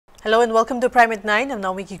Hello and welcome to Prime at 9. I'm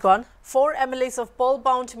Naomi Kikon. 4 MLAs of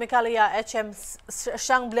Paul-bound Meghalaya HM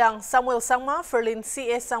Shangbliang, Samuel Sangma, Ferlin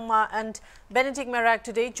C.A. Sangma and Benedict Merak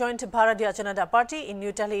today joined Bharatiya Janata Party in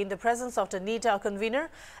New Delhi in the presence of the NEDA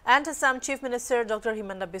convener and Assam Chief Minister Dr.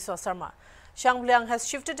 Himanta Biswa Sarma. Shangbliang has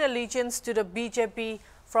shifted allegiance to the BJP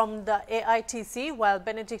from the AITC, while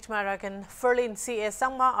Benedict Merak and Ferlin C.A.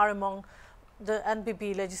 Sangma are among the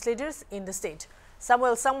NPP legislators in the state.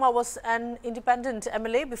 Samuel Sangma was an independent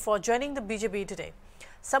MLA before joining the BJP today.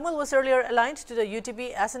 Samuel was earlier aligned to the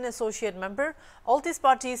UTP as an associate member. All these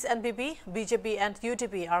parties, NPP, BJP and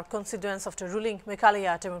UTP, are constituents of the ruling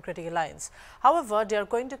Meghalaya Democratic Alliance. However, they are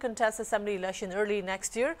going to contest assembly election early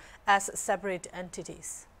next year as separate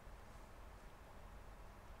entities.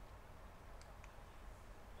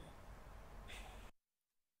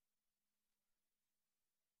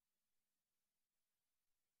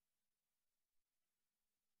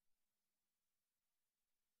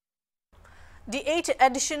 The 8th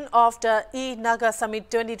edition of the E-Naga Summit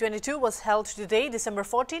 2022 was held today, December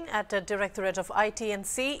 14, at the Directorate of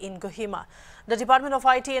IT&C in Kohima. The Department of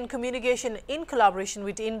IT and Communication, in collaboration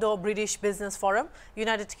with Indo-British Business Forum,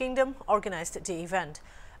 United Kingdom, organized the event.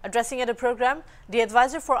 Addressing at the program, the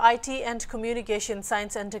Advisor for IT and Communication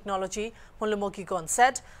Science and Technology, Mullumo Kikon,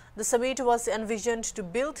 said the summit was envisioned to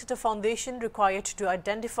build the foundation required to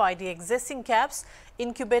identify the existing gaps,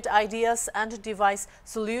 incubate ideas and devise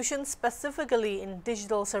solutions specifically in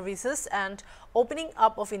digital services and opening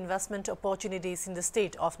up of investment opportunities in the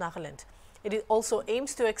state of Nagaland. It also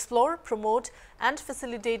aims to explore, promote and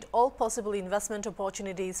facilitate all possible investment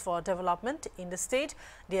opportunities for development in the state,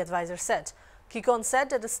 the advisor said. Kikon said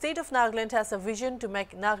that the state of Nagaland has a vision to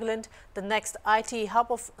make Nagaland the next IT hub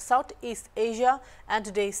of Southeast Asia, and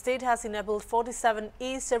today state has enabled 47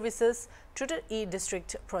 e-services through the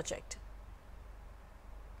e-district project.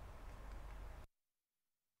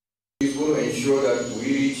 It is going to ensure that we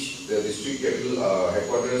reach the district capital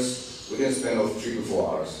headquarters within a span of 3 to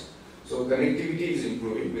 4 hours. So connectivity is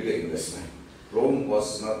improving with the investment. Rome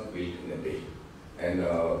was not built in a day. And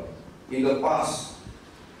in the past,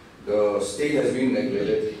 the state has been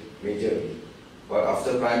neglected majorly. But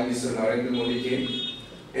after Prime Minister Narendra Modi came,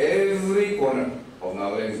 every corner of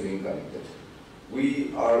Nagaland is being connected.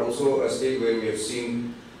 We are also a state where we have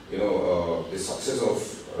seen, the success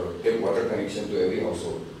of tap water connection to every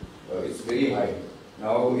household. It's very high.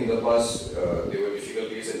 Now, in the past, there were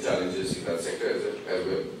difficulties and challenges in that sector as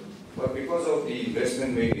well. But because of the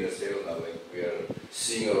investment made in the state of Nagaland, we are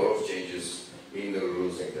seeing a lot of changes in the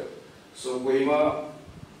rural sector. So, Kohima,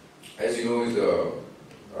 as you know, is the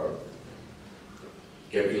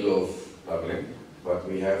capital of Nagaland, but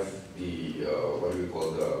we have the, what we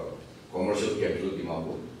call the commercial capital,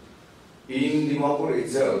 Dimapur. In Dimapur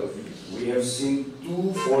itself, we have seen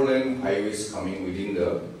 2 4-lane highways coming within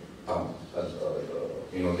the town,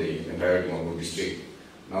 the entire Dimapur district.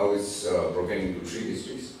 Now it's broken into 3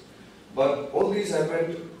 districts. But all these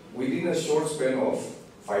happened within a short span of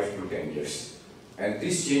 5 to 10 years. And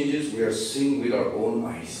these changes we are seeing with our own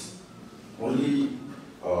eyes. Only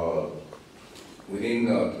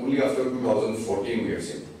only after 2014 we have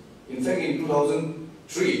seen. In fact, in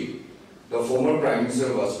 2003, the former Prime Minister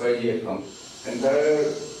Vajpayee had come. Entire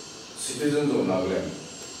citizens of Nagaland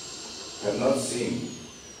have not seen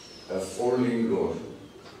a 4-lane road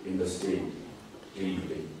in the state till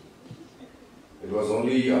today. It was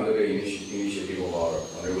only under the initiative of our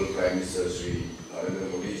Honorable Prime Minister Sri Narendra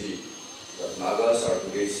Modi ji that Nagas are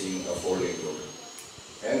today seeing a 4-lane road.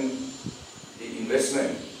 And the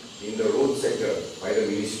investment in the road sector by the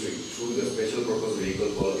ministry through the special purpose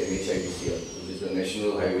vehicle called NHIDCL, which is the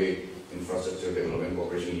National Highway Infrastructure Development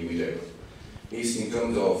Corporation Limited, is in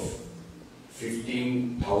terms of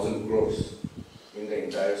 15,000 crores in the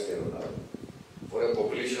entire state of Nagaland. For a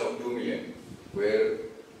population of 2 million, where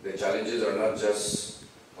the challenges are not just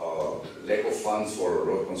lack of funds for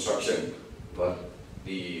road construction, but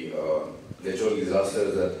the natural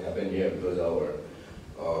disasters that happen here because our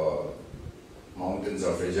mountains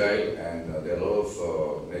are fragile and there are a lot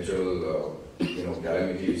of natural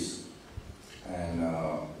calamities, and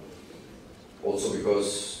also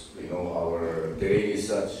because our terrain is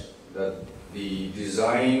such that the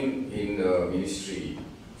design in the ministry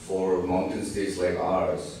for mountain states like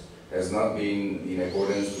ours has not been in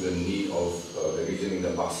accordance with the need of the region in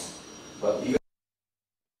the past. But even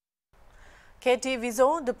KT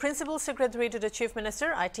Vizo, the Principal Secretary to the Chief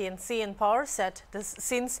Minister, IT&C and Power, said this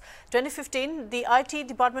since 2015, the IT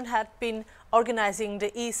department had been organizing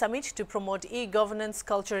the E-Summit to promote e-governance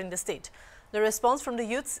culture in the state. The response from the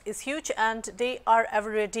youths is huge and they are ever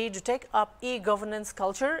ready to take up e-governance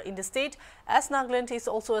culture in the state, as Nagaland is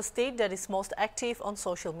also a state that is most active on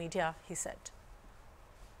social media, he said.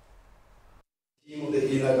 The theme of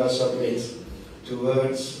the e-Naga Summit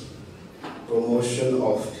towards promotion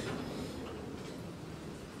of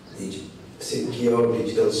secure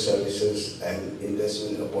digital services and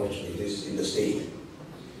investment opportunities in the state.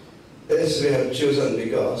 This we have chosen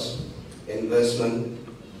because investment,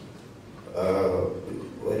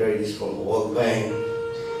 whether it is from World Bank,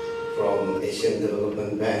 from Asian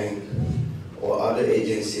Development Bank, or other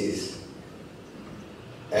agencies,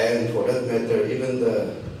 and for that matter, even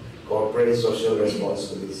the corporate social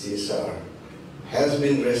responsibility (CSR) has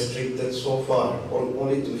been restricted so far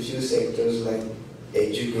only to a few sectors like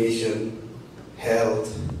education,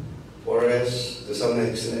 health, forest, to some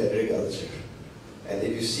extent agriculture. And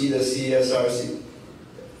if you see the CSR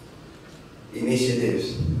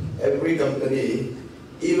initiatives, every company,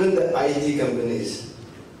 even the IT companies,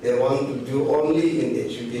 they want to do only in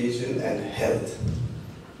education and health.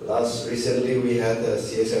 Recently we had a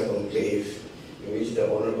CSR conclave in which the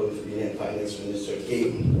Honorable Finance Minister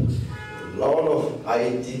came. A lot of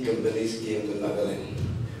IT companies came to Nagaland,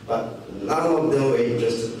 but none of them were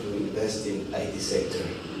interested to invest in IT sector.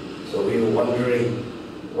 So we were wondering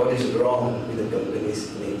what is wrong with the companies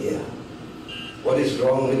in India? What is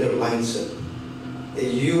wrong with their mindset? The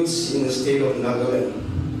youths in the state of Nagaland,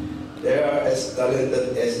 they are as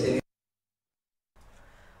talented as any.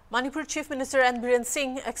 Manipur Chief Minister N. Biren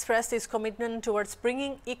Singh expressed his commitment towards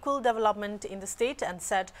bringing equal development in the state and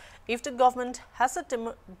said, if the government has a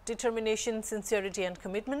determination, sincerity and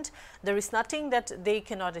commitment, there is nothing that they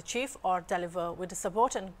cannot achieve or deliver with the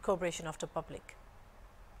support and cooperation of the public.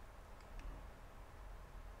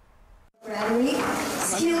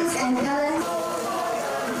 Skills and talent.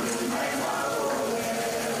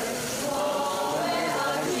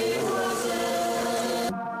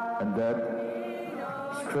 And that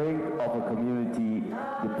strength of a community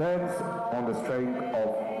depends on the strength of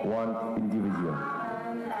one individual.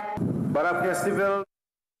 Barak Festival.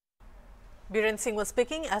 Biren Singh was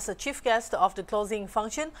speaking as a chief guest of the closing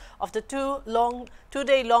function of the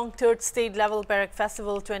two-day-long third state-level Barak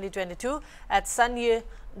Festival 2022 at Sanye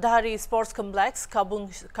Dhari Sports Complex, Kabung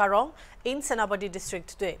Karong in Senapati district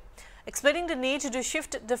today. Explaining the need to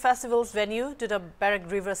shift the festival's venue to the Barak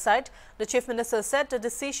Riverside, the Chief Minister said the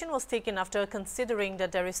decision was taken after considering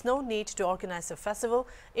that there is no need to organize a festival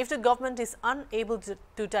if the government is unable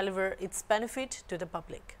to deliver its benefit to the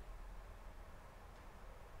public.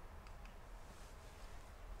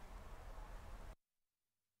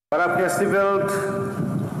 Barak Festival,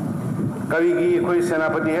 Karigi Koi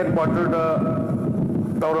Senapati headquarter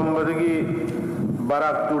Taurambadagi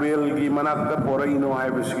Barak Turiel gi Manakta Poraino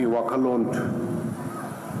Hibisgi Wakalont.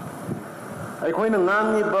 I coin a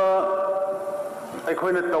Naniba, I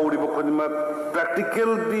coin a Tauriba,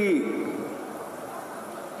 practically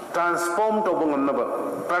transformed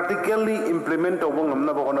Obonganaba, practically implement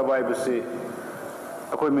Obonganaba on a Bibisi,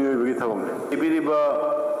 a coin with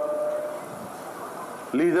Ibiriba.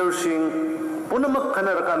 Leadership, Punamak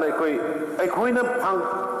Kanarakan, I coin a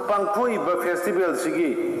Pangtoi festival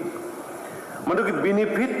Sigi. Maduki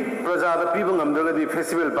benefit Praza people under the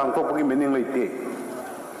festival Bangkok meaning like day.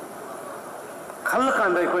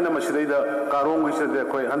 Kalakanda Koina Mashida, Karong, which is the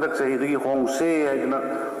Koi, and say the Hong say,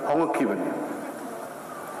 Hong Kiban.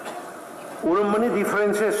 Many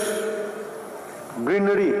differences,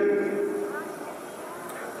 greenery,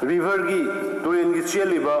 river gi, Turin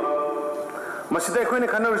Gicheliba. Masida Koina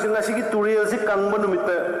Kanarasi Turiel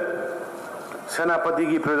Kangmanumita Senapati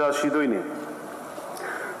gi Praza Shidoine.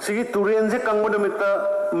 Sigi Turiense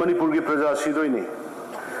Kangmanumita Manipur gi Praza Shidoine.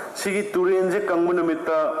 Sigi Turiense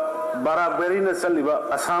Kangmanumita Barak Berina Saliba,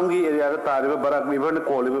 Assamgi area Tariba, Barak River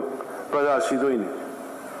Koliba Praza Shidoine.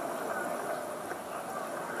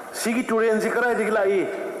 Sigi Turiense Karai Digilai,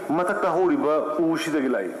 Mataka Horiba,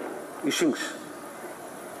 Ushidagilai, Ishings.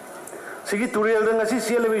 Sigi Turiel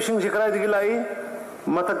Dangasi Elevation Shikarai Digilai,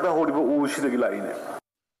 Mataka Horiba Ushidagilai.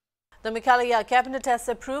 The Meghalaya Cabinet has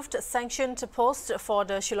approved sanctioned posts for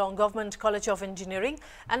the Shillong Government College of Engineering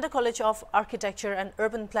and the College of Architecture and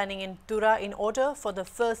Urban Planning in Tura in order for the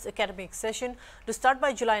first academic session to start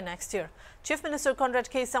by July next year. Chief Minister Conrad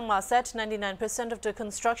K. Sangma said 99% of the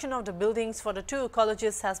construction of the buildings for the two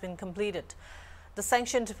colleges has been completed. The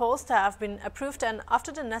sanctioned posts have been approved, and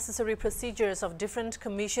after the necessary procedures of different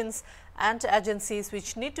commissions and agencies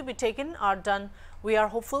which need to be taken are done, we are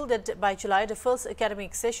hopeful that by July the first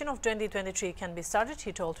academic session of 2023 can be started,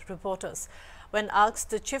 he told reporters. When asked,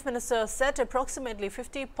 the Chief Minister said approximately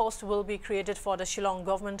 50 posts will be created for the Shillong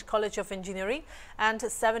Government College of Engineering and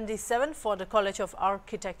 77 for the College of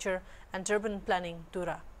Architecture and Urban Planning,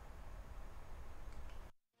 Tura.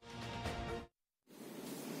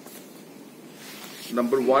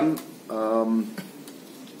 Number one,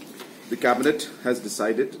 the Cabinet has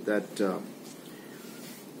decided that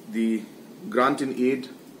the grant in aid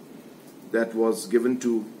that was given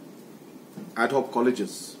to ad hoc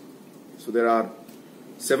colleges, so there are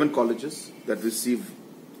 7 colleges that receive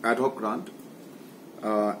ad hoc grant,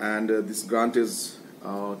 and this grant is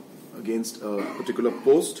against a particular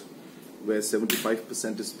post where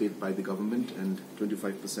 75% is paid by the government and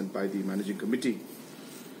 25% by the managing committee.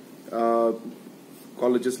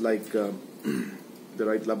 Colleges like the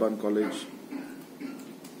Right Laban College,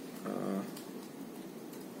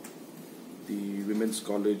 the Women's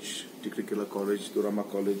College, Tikrikila College, Durama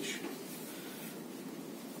College,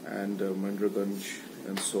 and Mandraganj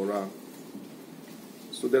and Sora.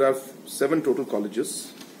 So there are 7 total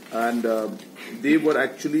colleges, and they were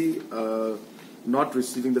actually not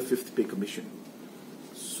receiving the 5th pay commission.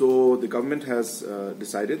 So the government has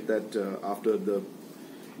decided that after the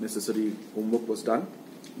necessary homework was done,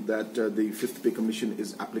 that the 5th pay commission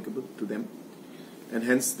is applicable to them, and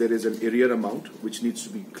hence there is an arrear amount which needs to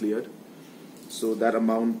be cleared. So that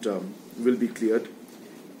amount will be cleared,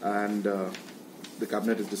 and the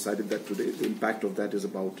Cabinet has decided that today the impact of that is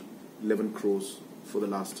about 11 crores for the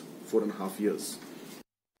last 4.5 years.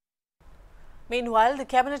 Meanwhile, the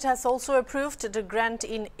Cabinet has also approved the grant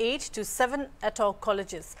in aid to 7 ad hoc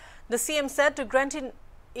colleges. The CM said the grant in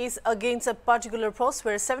is against a particular post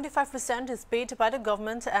where 75% is paid by the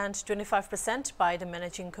government and 25% by the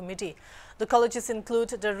managing committee. The colleges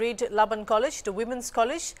include the Reid Laban College, the Women's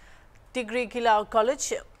College, Tigri Gila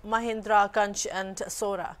College, Mahendra Kanch and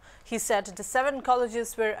Sora. He said the 7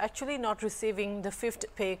 colleges were actually not receiving the 5th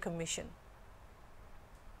pay commission.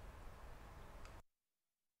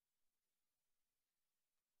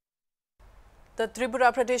 The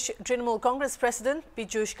Tripura Pradesh Trinamool Congress President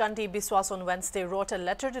Piyush Kanti Biswas on Wednesday wrote a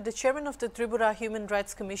letter to the chairman of the Tripura Human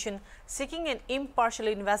Rights Commission seeking an impartial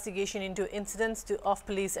investigation into incidents of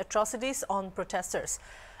police atrocities on protesters.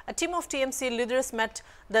 A team of TMC leaders met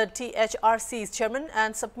the THRC's chairman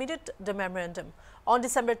and submitted the memorandum. On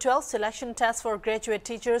December 12, selection tests for graduate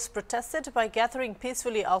teachers protested by gathering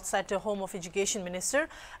peacefully outside the home of Education Minister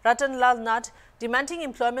Ratan Lal Nad, demanding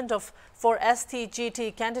employment for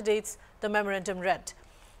STGT candidates, the memorandum read.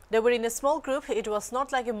 They were in a small group, it was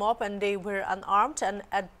not like a mob, and they were unarmed, and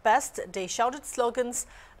at best they shouted slogans,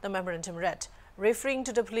 the memorandum read. Referring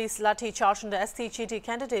to the police lathi charge on the STGT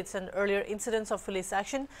candidates and earlier incidents of police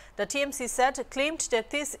action, the TMC claimed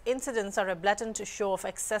that these incidents are a blatant show of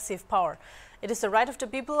excessive power. It is the right of the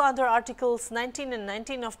people under Articles 19 and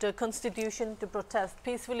 19 of the Constitution to protest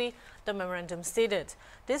peacefully, the memorandum stated.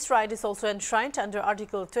 This right is also enshrined under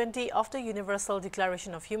Article 20 of the Universal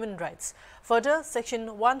Declaration of Human Rights. Further,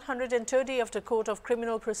 Section 130 of the Code of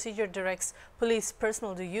Criminal Procedure directs police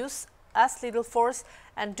personnel to use as little force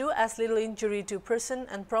and do as little injury to person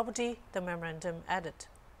and property, the memorandum added.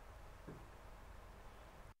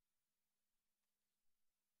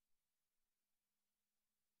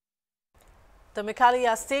 The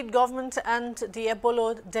Meghalaya State Government and the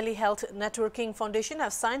Apollo Delhi Health Networking Foundation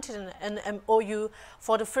have signed an MOU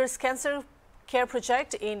for the first cancer care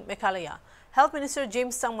project in Meghalaya. Health Minister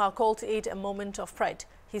James Sangma called it a moment of pride.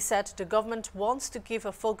 He said the government wants to give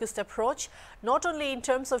a focused approach, not only in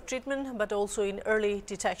terms of treatment, but also in early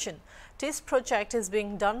detection. This project is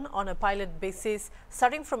being done on a pilot basis,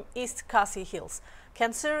 starting from East Khasi Hills.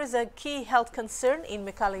 Cancer is a key health concern in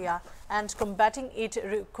Meghalaya, and combating it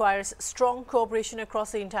requires strong cooperation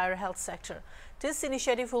across the entire health sector. This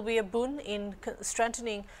initiative will be a boon in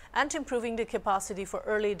strengthening and improving the capacity for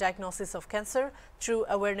early diagnosis of cancer through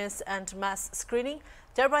awareness and mass screening,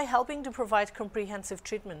 thereby helping to provide comprehensive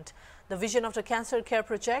treatment. The vision of the Cancer Care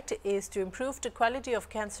Project is to improve the quality of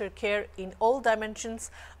cancer care in all dimensions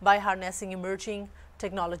by harnessing emerging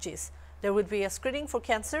technologies. There would be a screening for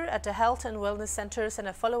cancer at the health and wellness centers and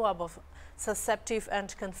a follow-up of susceptible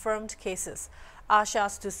and confirmed cases.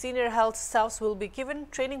 Ashas to senior health staffs will be given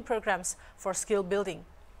training programs for skill building.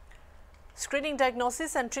 Screening,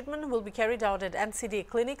 diagnosis and treatment will be carried out at NCD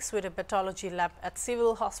clinics with a pathology lab at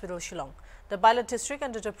Civil Hospital Shillong. The pilot district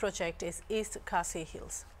under the project is East Khasi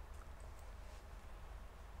Hills.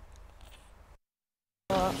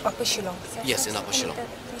 Upper Shillong. Yes, in Upper Shillong.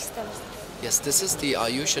 Please tell us. Yes, this is the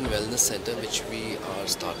Ayush and Wellness Center which we are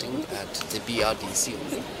starting at the BRDC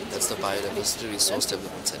only. That's the Biodiversity Resource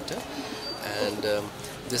Development Center. And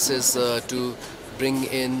this is to bring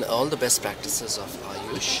in all the best practices of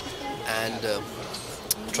Ayush and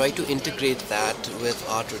try to integrate that with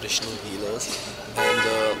our traditional healers and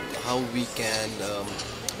how we can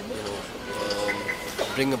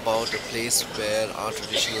bring about a place where our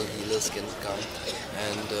traditional healers can come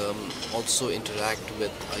and also interact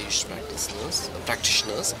with Ayush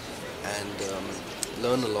practitioners and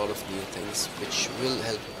learn a lot of new things which will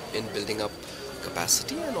help in building up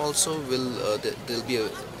capacity, and also there'll be a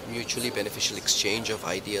mutually beneficial exchange of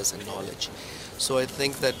ideas and knowledge. So I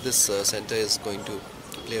think that this center is going to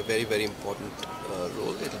play a very, very important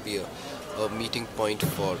role. It'll be a meeting point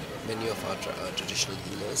for many of our traditional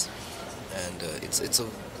healers, and it's a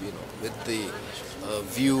with the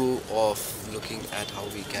view of looking at how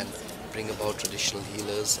we can bring about traditional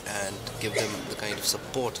healers and give them the kind of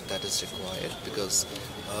support that is required, because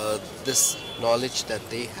this knowledge that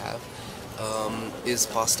they have is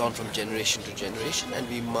passed on from generation to generation, and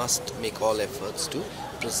we must make all efforts to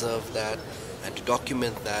preserve that and to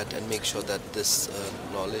document that and make sure that this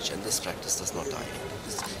knowledge and this practice does not die.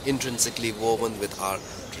 It's intrinsically woven with our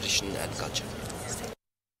tradition and culture.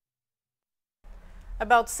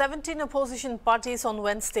 About 17 opposition parties on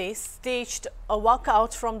Wednesday staged a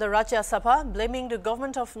walkout from the Rajya Sabha, blaming the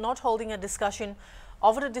government of not holding a discussion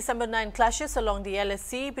over the December 9 clashes along the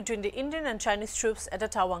LAC between the Indian and Chinese troops at the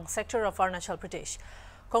Tawang sector of Arunachal Pradesh.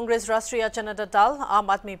 Congress Rashtriya Janata Dal, Aam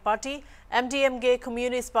Aadmi Party, MDMK,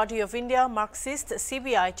 Communist Party of India, Marxist,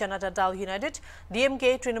 CBI, Janata Dal United,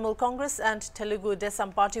 DMK, Trinamool Congress and Telugu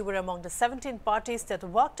Desam Party were among the 17 parties that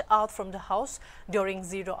walked out from the House during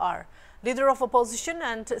 0 hour. Leader of opposition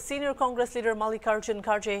and senior Congress leader Mallikarjun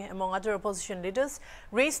Kharge, among other opposition leaders,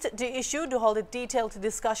 raised the issue to hold a detailed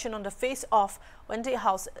discussion on the face-off when the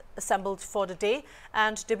House assembled for the day,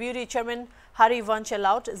 and Deputy Chairman Hari Vanch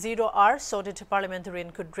allowed 0 hour so that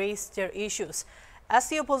parliamentarians could raise their issues. As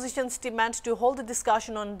the opposition's demand to hold a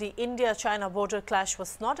discussion on the India-China border clash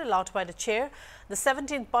was not allowed by the chair, the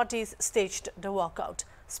 17 parties staged the walkout.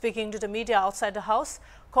 Speaking to the media outside the House,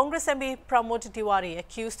 Congress MP Pramod Tiwari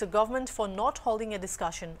accused the government for not holding a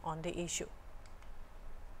discussion on the issue.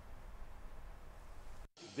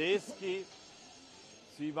 देश की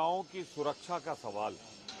सीमाओं की सुरक्षा का सवाल,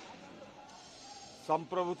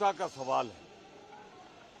 संप्रभुता का सवाल है।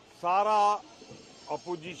 सारा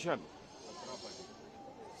अपोजिशन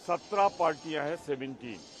 17 पार्टियां हैं,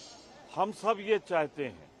 17। हम सब ये चाहते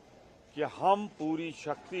हैं कि हम पूरी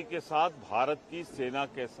शक्ति के साथ भारत की सेना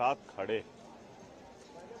के साथ खड़े हैं,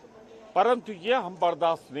 परंतु ये हम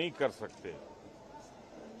बर्दाश्त नहीं कर सकते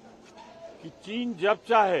कि चीन जब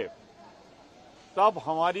चाहे तब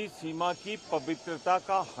हमारी सीमा की पवित्रता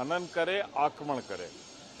का हनन करे, आक्रमण करे।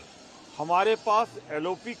 हमारे पास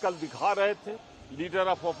एलओपी कल दिखा रहे थे लीडर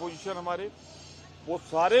ऑफ अपोजिशन हमारे, वो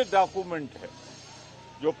सारे डॉक्यूमेंट है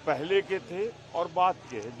जो पहले के थे और बाद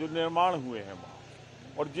के हैं, जो निर्माण हुए हैं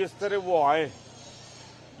वहां, और जिस तरह वो आए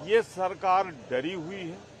हैं। ये सरकार डरी हुई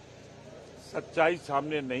है, सच्चाई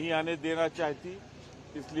सामने नहीं आने देना चाहती,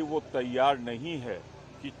 इसलिए वो तैयार नहीं है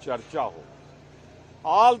कि चर्चा हो।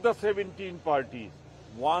 All the 17 parties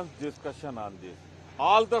want discussion on this.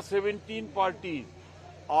 All the 17 parties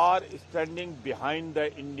are standing behind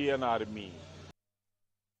the Indian Army.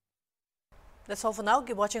 That's all for now.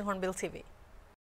 Keep watching Hornbill TV.